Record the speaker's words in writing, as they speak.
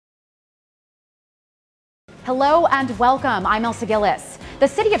Hello and welcome. I'm Elsa Gillis. The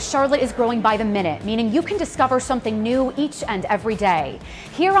city of Charlotte is growing by the minute, meaning you can discover something new each and every day.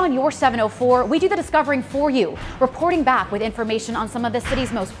 Here on Your 704, we do the discovering for you, reporting back with information on some of the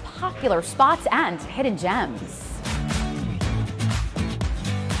city's most popular spots and hidden gems.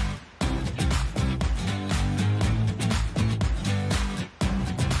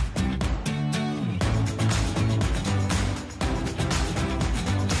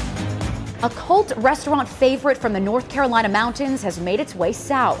 A cult restaurant favorite from the North Carolina mountains has made its way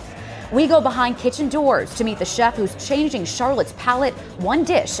south. We go behind kitchen doors to meet the chef who's changing Charlotte's palate one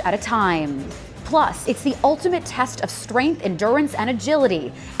dish at a time. Plus, it's the ultimate test of strength, endurance, and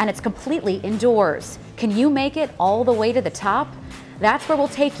agility, and it's completely indoors. Can you make it all the way to the top? That's where we'll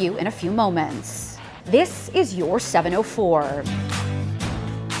take you in a few moments. This is Your 704.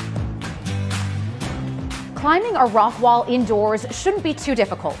 Climbing a rock wall indoors shouldn't be too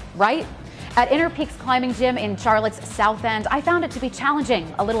difficult, right? At Inner Peaks Climbing Gym in Charlotte's South End, I found it to be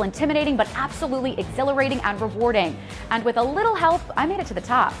challenging, a little intimidating, but absolutely exhilarating and rewarding. And with a little help, I made it to the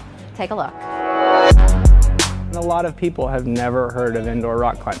top. Take a look. A lot of people have never heard of indoor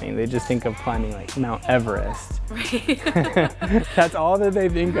rock climbing. They just think of climbing like Mount Everest. Right. That's all that they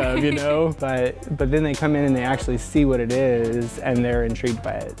think of, you know? But then they come in and they actually see what it is and they're intrigued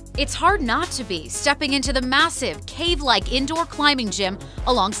by it. It's hard not to be stepping into the massive cave-like indoor climbing gym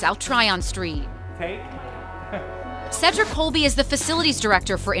along South Tryon Street. Cedric Colby is the facilities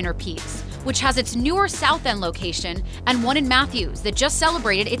director for Inner Peaks, which has its newer South End location and one in Matthews that just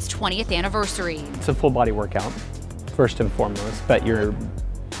celebrated its 20th anniversary. It's a full body workout, first and foremost, but you're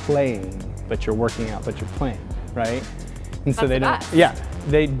playing, but you're working out, but you're playing, right? And so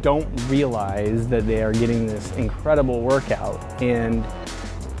they don't realize that they are getting this incredible workout, and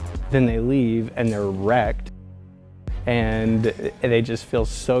then they leave and they're wrecked. And they just feel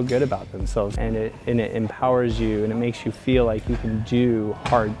so good about themselves, and it empowers you, and it makes you feel like you can do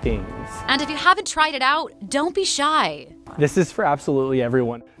hard things. And if you haven't tried it out, don't be shy. This is for absolutely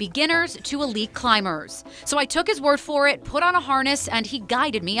everyone. Beginners to elite climbers. So I took his word for it, put on a harness, and he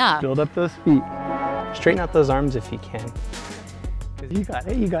guided me up. Build up those feet. Straighten out those arms if you can. You got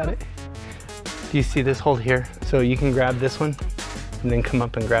it, you got it. Do you see this hold here? So you can grab this one, and then come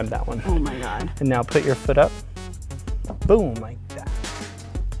up and grab that one. Oh my God. And now put your foot up. Boom, like that.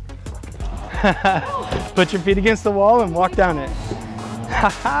 Put your feet against the wall and walk down it.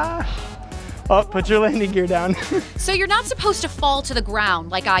 Oh, put your landing gear down. So you're not supposed to fall to the ground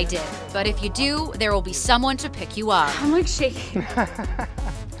like I did, but if you do, there will be someone to pick you up. I'm like shaking.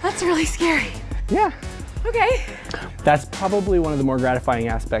 That's really scary. Yeah. Okay. That's probably one of the more gratifying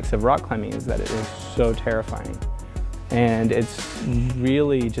aspects of rock climbing, is that it is so terrifying. And it's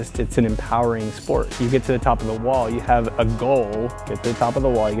really just, it's an empowering sport. You get to the top of the wall, you have a goal, get to the top of the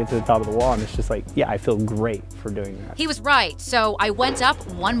wall, you get to the top of the wall, and it's just like, yeah, I feel great for doing that. He was right, so I went up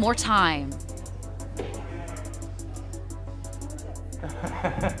one more time.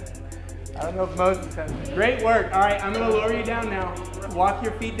 I don't know if Moses has it. Great work. All right, I'm gonna lower you down now. Walk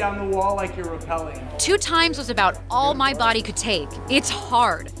your feet down the wall like you're rappelling. 2 times was about all my body could take. It's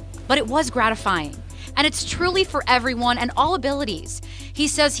hard, but it was gratifying. And it's truly for everyone and all abilities. He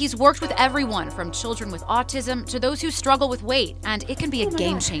says he's worked with everyone from children with autism to those who struggle with weight, and it can be a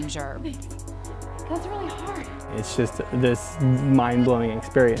game changer. That's really hard. It's just this mind-blowing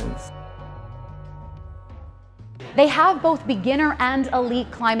experience. They have both beginner and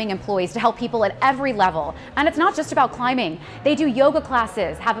elite climbing employees to help people at every level. And it's not just about climbing. They do yoga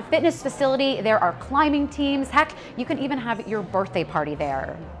classes, have a fitness facility, there are climbing teams. Heck, you can even have your birthday party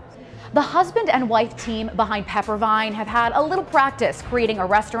there. The husband and wife team behind Peppervine have had a little practice creating a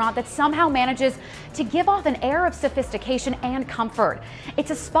restaurant that somehow manages to give off an air of sophistication and comfort.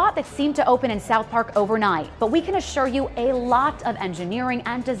 It's a spot that seemed to open in South Park overnight, but we can assure you a lot of engineering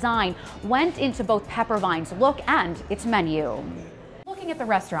and design went into both Peppervine's look and its menu. Looking at the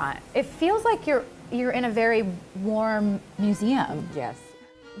restaurant, it feels like you're in a very warm museum. Yes.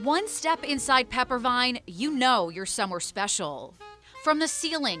 One step inside Peppervine, you know you're somewhere special. From the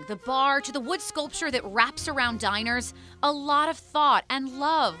ceiling, the bar, to the wood sculpture that wraps around diners, a lot of thought and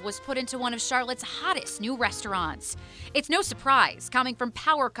love was put into one of Charlotte's hottest new restaurants. It's no surprise, coming from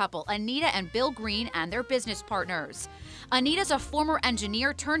power couple Anita and Bill Green and their business partners. Anita's a former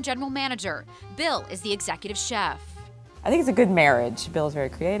engineer turned general manager. Bill is the executive chef. I think it's a good marriage. Bill is very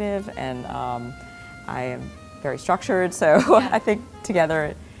creative, and I am very structured, so I think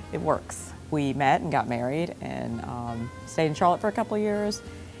together it works. We met and got married and stayed in Charlotte for a couple of years,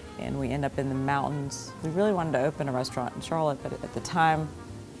 and we ended up in the mountains. We really wanted to open a restaurant in Charlotte, but at the time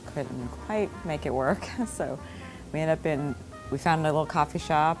couldn't quite make it work. So we ended up we found a little coffee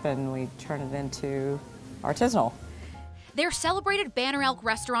shop and we turned it into artisanal. Their celebrated Banner Elk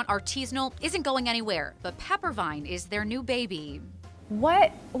restaurant Artisanal isn't going anywhere, but Peppervine is their new baby.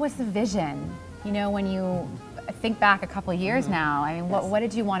 What was the vision? You know, when you think back a couple years now, I mean, what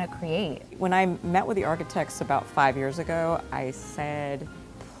did you want to create? When I met with the architects about 5 years ago, I said,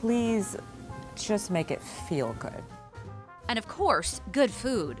 please just make it feel good. And of course, good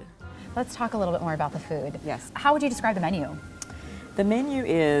food. Let's talk a little bit more about the food. Yes. How would you describe the menu? The menu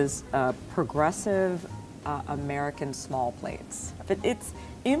is progressive American small plates. It's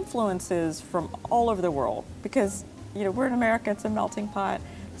influences from all over the world because, you know, we're in America, it's a melting pot.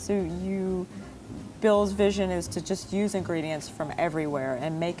 So Bill's vision is to just use ingredients from everywhere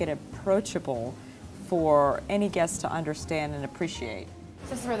and make it approachable for any guest to understand and appreciate.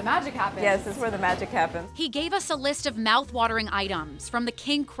 This is where the magic happens. Yes, this is where the magic happens. He gave us a list of mouth-watering items, from the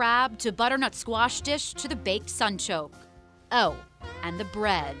king crab to butternut squash dish to the baked sunchoke. Oh, and the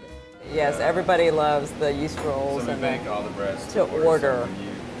bread. Yes, everybody loves the yeast rolls. So we bake all the breads to order. So when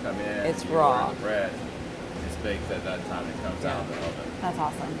you come in, it's you raw. order the bread, it's baked at that time it comes out of the oven. That's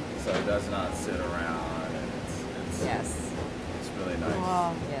awesome. So it does not sit around, and it's really nice.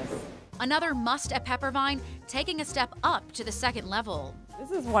 Oh, yes. Another must at Peppervine, taking a step up to the second level.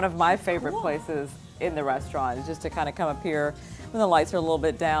 This is one of my favorite places in the restaurant, is just to kind of come up here when the lights are a little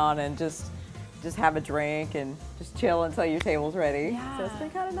bit down and just have a drink and just chill until your table's ready. Yeah. So it's been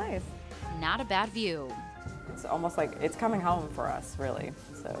kind of nice. Not a bad view. It's almost like it's coming home for us, really.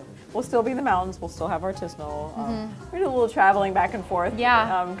 So we'll still be in the mountains. We'll still have artisanal. We do a little traveling back and forth.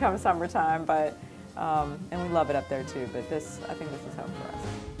 Yeah. Come summertime, but and we love it up there too. But I think this is home for us.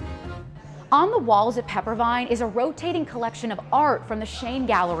 On the walls at Peppervine is a rotating collection of art from the Shane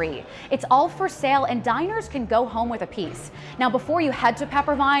Gallery. It's all for sale and diners can go home with a piece. Now, before you head to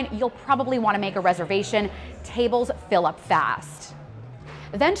Peppervine, you'll probably want to make a reservation. Tables fill up fast.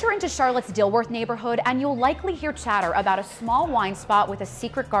 Venture into Charlotte's Dilworth neighborhood and you'll likely hear chatter about a small wine spot with a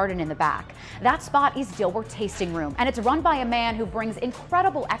secret garden in the back. That spot is Dilworth Tasting Room, and it's run by a man who brings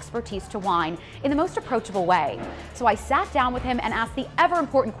incredible expertise to wine in the most approachable way. So I sat down with him and asked the ever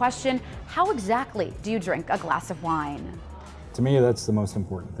important question, how exactly do you drink a glass of wine? To me, that's the most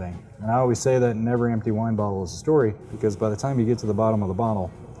important thing. And I always say that in every empty wine bottle is a story, because by the time you get to the bottom of the bottle,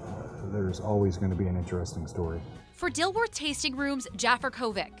 there's always going to be an interesting story. For Dilworth Tasting Room's Jaffer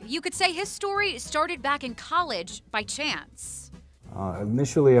Kovic, you could say his story started back in college by chance.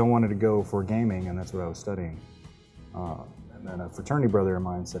 Initially, I wanted to go for gaming, and that's what I was studying. And then a fraternity brother of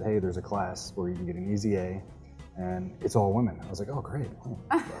mine said, hey, there's a class where you can get an easy A, and it's all women. I was like, oh, great.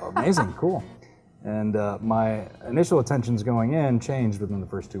 Oh, amazing, cool. And my initial attentions going in changed within the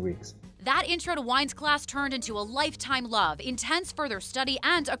first 2 weeks. That Intro to Wines class turned into a lifetime love, intense further study,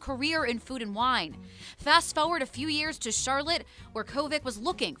 and a career in food and wine. Fast forward a few years to Charlotte, where Kovic was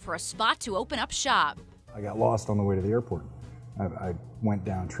looking for a spot to open up shop. I got lost on the way to the airport. I went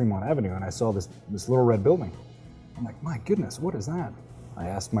down Tremont Avenue and I saw this little red building. I'm like, my goodness, what is that? I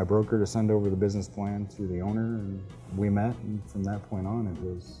asked my broker to send over the business plan to the owner, and we met, and from that point on, it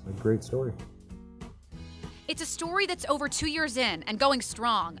was a great story. It's a story that's over 2 years in and going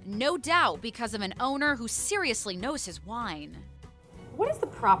strong, no doubt because of an owner who seriously knows his wine. What is the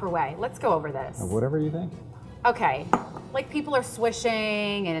proper way? Let's go over this. Whatever you think. Okay, like people are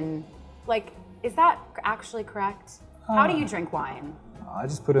swishing and like, is that actually correct? How do you drink wine? I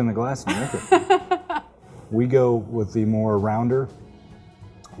just put it in the glass and drink it. We go with the more rounder,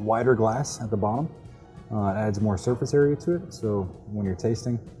 wider glass at the bottom. It adds more surface area to it, so when you're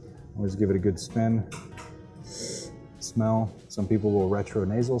tasting, always give it a good spin. Smell. Some people will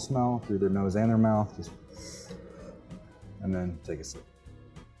retro-nasal smell through their nose and their mouth, and then take a sip.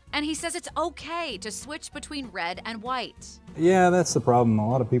 And he says it's okay to switch between red and white. Yeah, that's the problem. A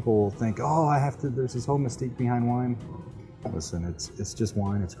lot of people will think, oh, there's this whole mystique behind wine. Listen, it's just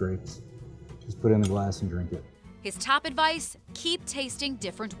wine, it's grapes. Just put it in the glass and drink it. His top advice, keep tasting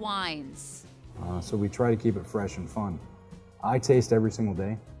different wines. So we try to keep it fresh and fun. I taste every single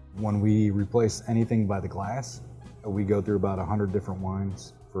day. When we replace anything by the glass, we go through about 100 different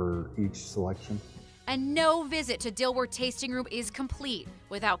wines for each selection. And no visit to Dilworth Tasting Room is complete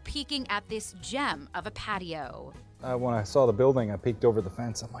without peeking at this gem of a patio. When I saw the building, I peeked over the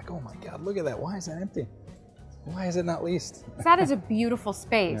fence. I'm like, oh my God, look at that. Why is that empty? Why is it not leased? That is a beautiful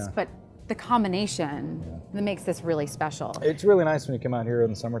space, Yeah. but the combination that makes this really special. It's really nice when you come out here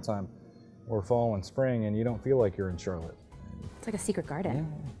in the summertime or fall and spring and you don't feel like you're in Charlotte. It's like a secret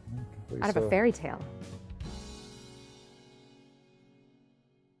garden Completely out of a so. fairy tale.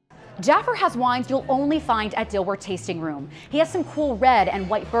 Jaffer has wines you'll only find at Dilworth Tasting Room. He has some cool red and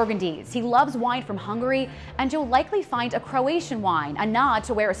white burgundies. He loves wine from Hungary, and you'll likely find a Croatian wine, a nod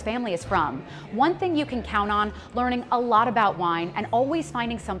to where his family is from. One thing you can count on, learning a lot about wine and always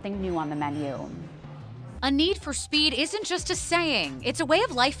finding something new on the menu. A need for speed isn't just a saying. It's a way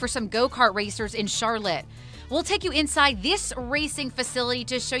of life for some go-kart racers in Charlotte. We'll take you inside this racing facility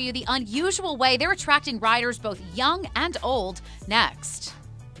to show you the unusual way they're attracting riders both young and old next.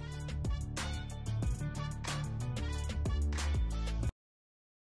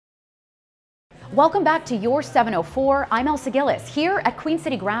 Welcome back to Your704. I'm Elsa Gillis here at Queen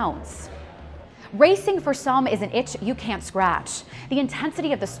City Grounds. Racing for some is an itch you can't scratch. The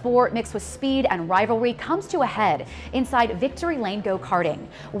intensity of the sport mixed with speed and rivalry comes to a head inside Victory Lane Go-Karting.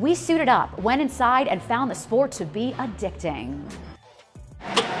 We suited up, went inside, and found the sport to be addicting.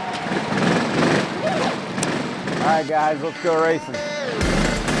 All right, guys, let's go racing.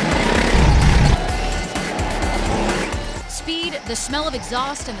 Speed, the smell of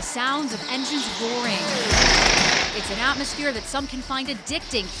exhaust, and the sounds of engines roaring. It's an atmosphere that some can find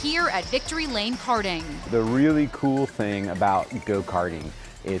addicting here at Victory Lane Karting. The really cool thing about go-karting,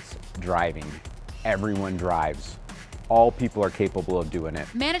 it's driving. Everyone drives. All people are capable of doing it.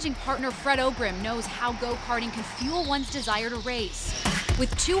 Managing partner Fred Ogrim knows how go-karting can fuel one's desire to race.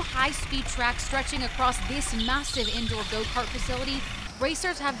 With 2 high-speed tracks stretching across this massive indoor go-kart facility,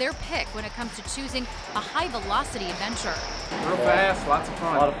 racers have their pick when it comes to choosing a high-velocity adventure. Real fast, lots of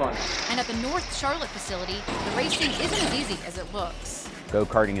fun. A lot of fun. And at the North Charlotte facility, the racing isn't as easy as it looks.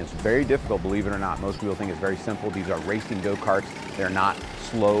 Go-karting is very difficult, believe it or not. Most people think it's very simple. These are racing go-karts. They're not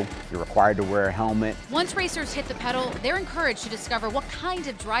slow. You're required to wear a helmet. Once racers hit the pedal, they're encouraged to discover what kind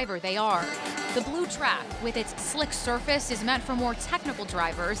of driver they are. The blue track, with its slick surface, is meant for more technical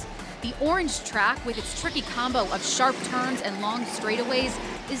drivers. The orange track, with its tricky combo of sharp turns and long straightaways,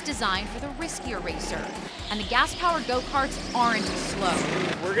 is designed for the riskier racer. And the gas-powered go-karts aren't slow.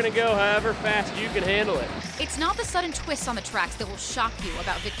 We're gonna go however fast you can handle it. It's not the sudden twists on the tracks that will shock you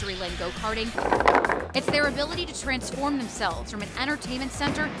about Victory Lane go-karting. It's their ability to transform themselves from an entertainment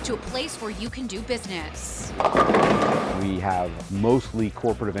center to a place where you can do business. We have mostly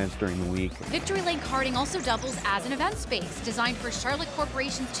corporate events during the week. Victory Lane Karting also doubles as an event space designed for Charlotte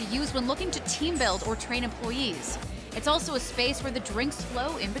corporations to use when looking to team build or train employees. It's also a space where the drinks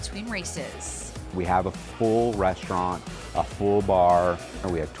flow in between races. We have a full restaurant, a full bar,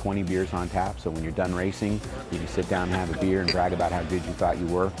 and we have 20 beers on tap, so when you're done racing, you can sit down and have a beer and brag about how good you thought you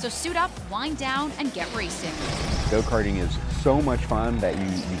were. So suit up, wind down, and get racing. Go-karting is so much fun that you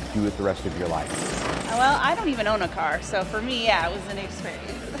do it the rest of your life. Well, I don't even own a car, so for me, yeah, it was an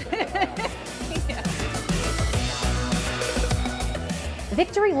experience. Yeah.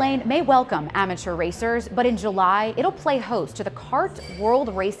 Victory Lane may welcome amateur racers, but in July, it'll play host to the Kart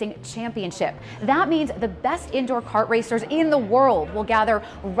World Racing Championship. That means the best indoor kart racers in the world will gather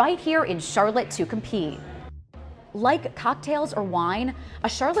right here in Charlotte to compete. Like cocktails or wine, a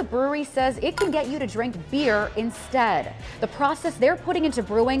Charlotte brewery says it can get you to drink beer instead. The process they're putting into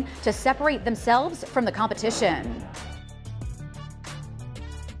brewing to separate themselves from the competition.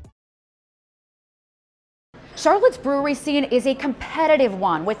 Charlotte's brewery scene is a competitive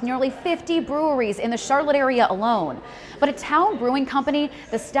one with nearly 50 breweries in the Charlotte area alone. But at Town Brewing Company,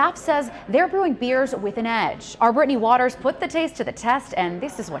 the staff says they're brewing beers with an edge. Our Brittany Waters put the taste to the test, and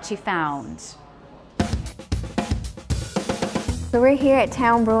this is what she found. So we're here at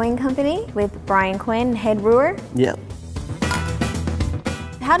Town Brewing Company with Brian Quinn, head brewer. Yep.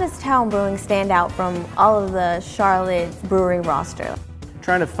 How does Town Brewing stand out from all of the Charlotte brewery roster?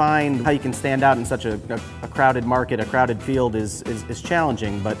 Trying to find how you can stand out in such a crowded market, a crowded field is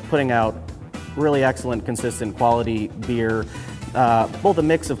challenging, but putting out really excellent, consistent quality beer, both a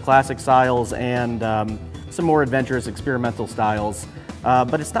mix of classic styles and some more adventurous experimental styles.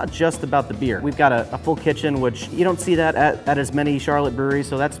 But it's not just about the beer. We've got a full kitchen, which you don't see that at as many Charlotte breweries,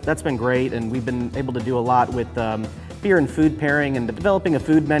 so that's been great, and we've been able to do a lot with beer and food pairing and developing a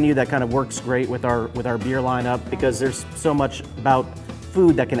food menu that kind of works great with our beer lineup, because there's so much about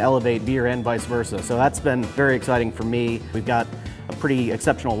food that can elevate beer and vice versa. So that's been very exciting for me. We've got a pretty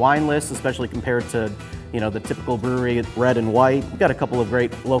exceptional wine list, especially compared to the typical brewery, red and white. We've got a couple of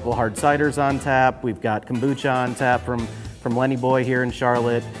great local hard ciders on tap. We've got kombucha on tap from Lenny Boy here in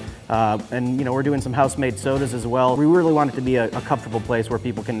Charlotte. And we're doing some house-made sodas as well. We really want it to be a comfortable place where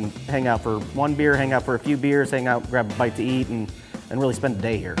people can hang out for one beer, hang out for a few beers, hang out, grab a bite to eat, and really spend the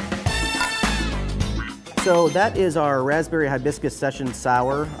day here. So that is our Raspberry Hibiscus Session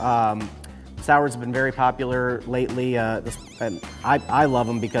Sour. Sours have been very popular lately, and I love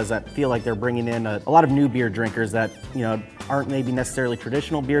them because I feel like they're bringing in a lot of new beer drinkers that aren't maybe necessarily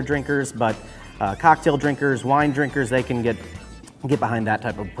traditional beer drinkers, but cocktail drinkers, wine drinkers. They can get behind that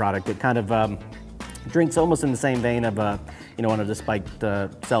type of product. It kind of drinks almost in the same vein of one of the spiked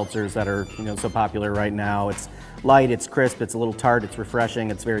seltzers that are so popular right now. It's light, it's crisp, it's a little tart, it's refreshing,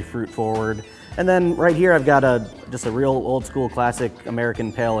 it's very fruit forward. And then right here I've got just a real old school classic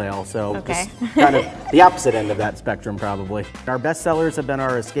American pale ale, so okay. Just kind of the opposite end of that spectrum probably. Our best sellers have been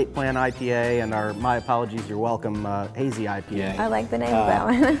our Escape Plan IPA and our My Apologies, You're Welcome Hazy IPA. I like the name of that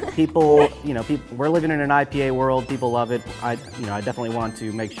one. People, we're living in an IPA world, people love it. I definitely want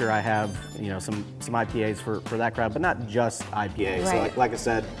to make sure I have some IPAs for that crowd, but not just IPAs. Right. So like I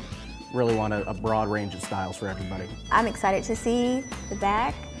said, really want a broad range of styles for everybody. I'm excited to see the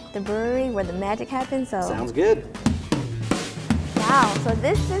back, the brewery, where the magic happens. So. Sounds good. Wow, so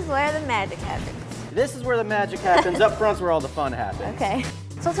this is where the magic happens. This is where the magic happens. Up front's where all the fun happens. Okay.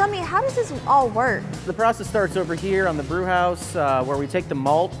 So tell me, how does this all work? The process starts over here on the brew house, where we take the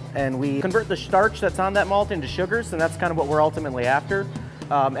malt and we convert the starch that's on that malt into sugars, and that's kind of what we're ultimately after.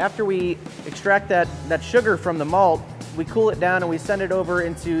 After we extract that sugar from the malt, we cool it down and we send it over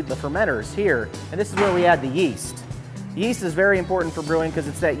into the fermenters here, and this is where we add the yeast. Yeast is very important for brewing because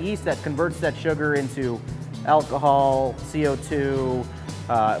it's that yeast that converts that sugar into alcohol, CO2,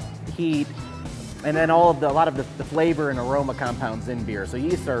 heat, and then a lot of the flavor and aroma compounds in beer. So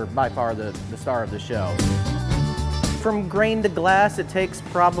yeasts are by far the star of the show. From grain to glass, it takes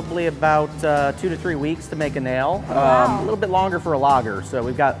probably about 2 to 3 weeks to make an ale. Wow. A little bit longer for a lager. So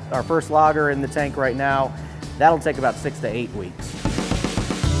we've got our first lager in the tank right now. That'll take about 6 to 8 weeks.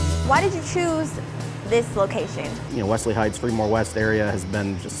 Why did you choose this location? Wesley Heights, Fremore West area has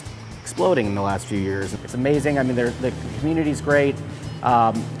been just exploding in the last few years. It's amazing. I mean, the community's great.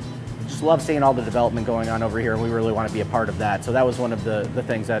 Just love seeing all the development going on over here, and we really want to be a part of that. So that was one of the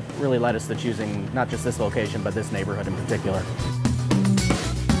things that really led us to choosing not just this location, but this neighborhood in particular.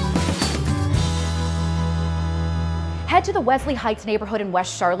 Head to the Wesley Heights neighborhood in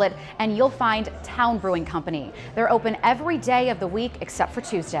West Charlotte and you'll find Town Brewing Company. They're open every day of the week except for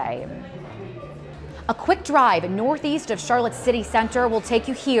Tuesday. A quick drive northeast of Charlotte City Center will take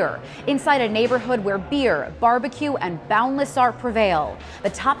you here, inside a neighborhood where beer, barbecue, and boundless art prevail.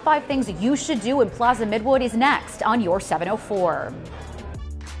 The top 5 things you should do in Plaza Midwood is next on Your 704.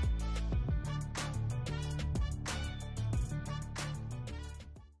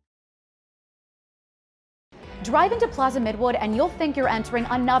 Drive into Plaza Midwood and you'll think you're entering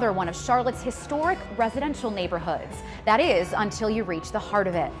another one of Charlotte's historic residential neighborhoods. That is, until you reach the heart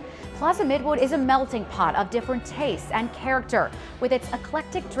of it. Plaza Midwood is a melting pot of different tastes and character, with its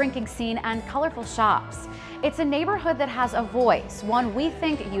eclectic drinking scene and colorful shops. It's a neighborhood that has a voice, one we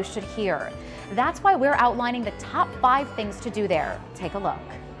think you should hear. That's why we're outlining the top 5 things to do there. Take a look.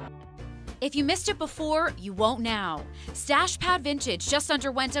 If you missed it before, you won't now. Stash Pad Vintage just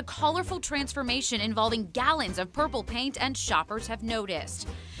underwent a colorful transformation involving gallons of purple paint, and shoppers have noticed.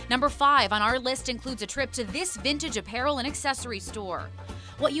 Number 5 on our list includes a trip to this vintage apparel and accessory store.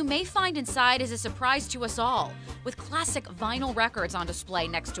 What you may find inside is a surprise to us all, with classic vinyl records on display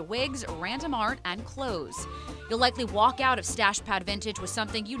next to wigs, random art, and clothes. You'll likely walk out of Stash Pad Vintage with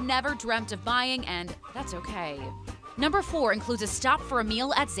something you never dreamt of buying, and that's okay. Number 4 includes a stop for a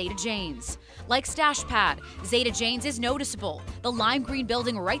meal at Zeta Jane's. Like Stash Pad, Zeta Jane's is noticeable, the lime green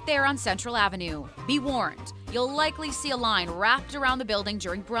building right there on Central Avenue. Be warned, you'll likely see a line wrapped around the building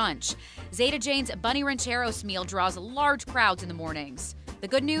during brunch. Zeta Jane's Bunny Rancheros meal draws large crowds in the mornings. The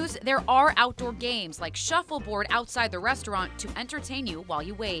good news, there are outdoor games like shuffleboard outside the restaurant to entertain you while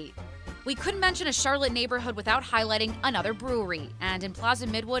you wait. We couldn't mention a Charlotte neighborhood without highlighting another brewery, and in Plaza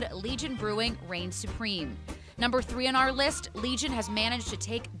Midwood, Legion Brewing reigns supreme. Number 3 on our list, Legion has managed to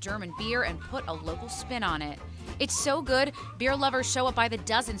take German beer and put a local spin on it. It's so good, beer lovers show up by the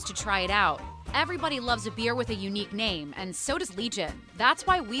dozens to try it out. Everybody loves a beer with a unique name, and so does Legion. That's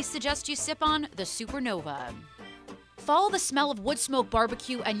why we suggest you sip on the Supernova. Follow the smell of wood smoke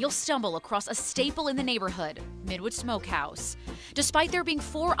barbecue and you'll stumble across a staple in the neighborhood, Midwood Smokehouse. Despite there being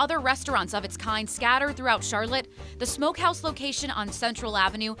 4 other restaurants of its kind scattered throughout Charlotte, the Smokehouse location on Central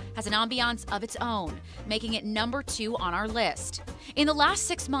Avenue has an ambiance of its own, making it number 2 on our list. In the last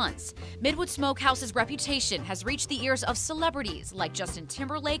 6 months, Midwood Smokehouse's reputation has reached the ears of celebrities like Justin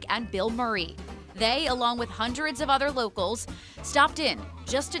Timberlake and Bill Murray. They, along with hundreds of other locals, stopped in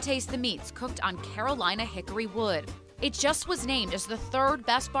just to taste the meats cooked on Carolina hickory wood. It just was named as the 3rd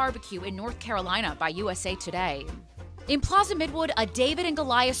best barbecue in North Carolina by USA Today. In Plaza Midwood, a David and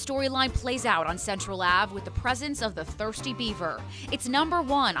Goliath storyline plays out on Central Ave with the presence of the Thirsty Beaver. It's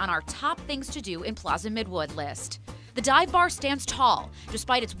 #1 on our top things to do in Plaza Midwood list. The dive bar stands tall,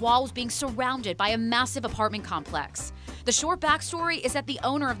 despite its walls being surrounded by a massive apartment complex. The short backstory is that the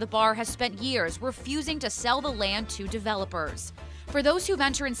owner of the bar has spent years refusing to sell the land to developers. For those who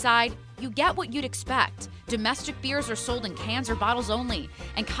venture inside, you get what you'd expect. Domestic beers are sold in cans or bottles only,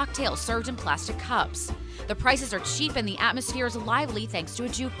 and cocktails served in plastic cups. The prices are cheap and the atmosphere is lively thanks to a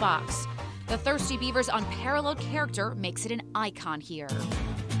jukebox. The Thirsty Beaver's unparalleled character makes it an icon here.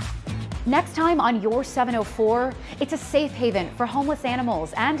 Next time on Your 704, it's a safe haven for homeless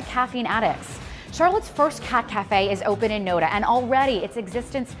animals and caffeine addicts. Charlotte's first cat cafe is open in Noda, and already its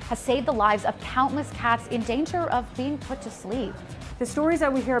existence has saved the lives of countless cats in danger of being put to sleep. The stories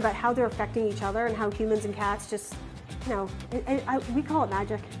that we hear about how they're affecting each other and how humans and cats just, we call it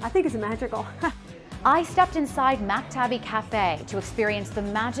magic. I think it's magical. I stepped inside Maktabi Cafe to experience the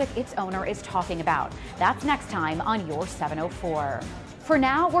magic its owner is talking about. That's next time on Your 704. For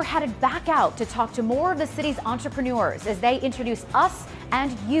now, we're headed back out to talk to more of the city's entrepreneurs as they introduce us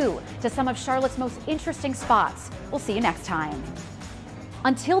and you to some of Charlotte's most interesting spots. We'll see you next time.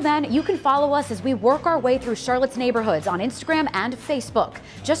 Until then, you can follow us as we work our way through Charlotte's neighborhoods on Instagram and Facebook.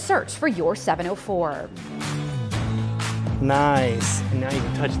 Just search for Your 704. Nice. And now you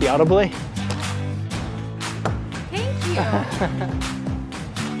can touch the auto blade. Thank you.